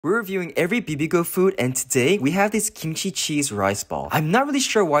We're reviewing every bibigo food, and today we have this kimchi cheese rice ball. I'm not really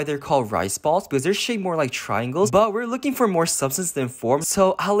sure why they're called rice balls because they're shaped more like triangles, but we're looking for more substance than form,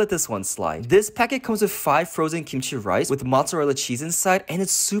 so I'll let this one slide. This packet comes with 5 frozen kimchi rice with mozzarella cheese inside, and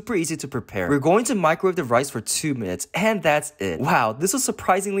it's super easy to prepare. We're going to microwave the rice for 2 minutes, and that's it. Wow, this was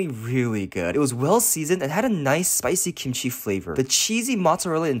surprisingly really good. It was well seasoned and had a nice spicy kimchi flavor. The cheesy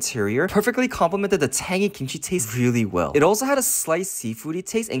mozzarella interior perfectly complemented the tangy kimchi taste really well. It also had a slight seafoody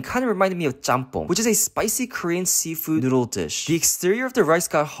taste and kind of reminded me of jampong, which is a spicy Korean seafood noodle dish. The exterior of the rice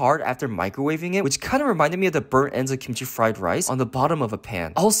got hard after microwaving it, which kind of reminded me of the burnt ends of kimchi fried rice on the bottom of a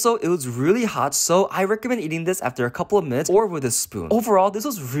pan. Also, it was really hot, so I recommend eating this after a couple of minutes or with a spoon. Overall, this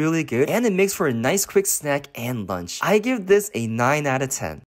was really good and it makes for a nice quick snack and lunch. I give this a 9 out of 10.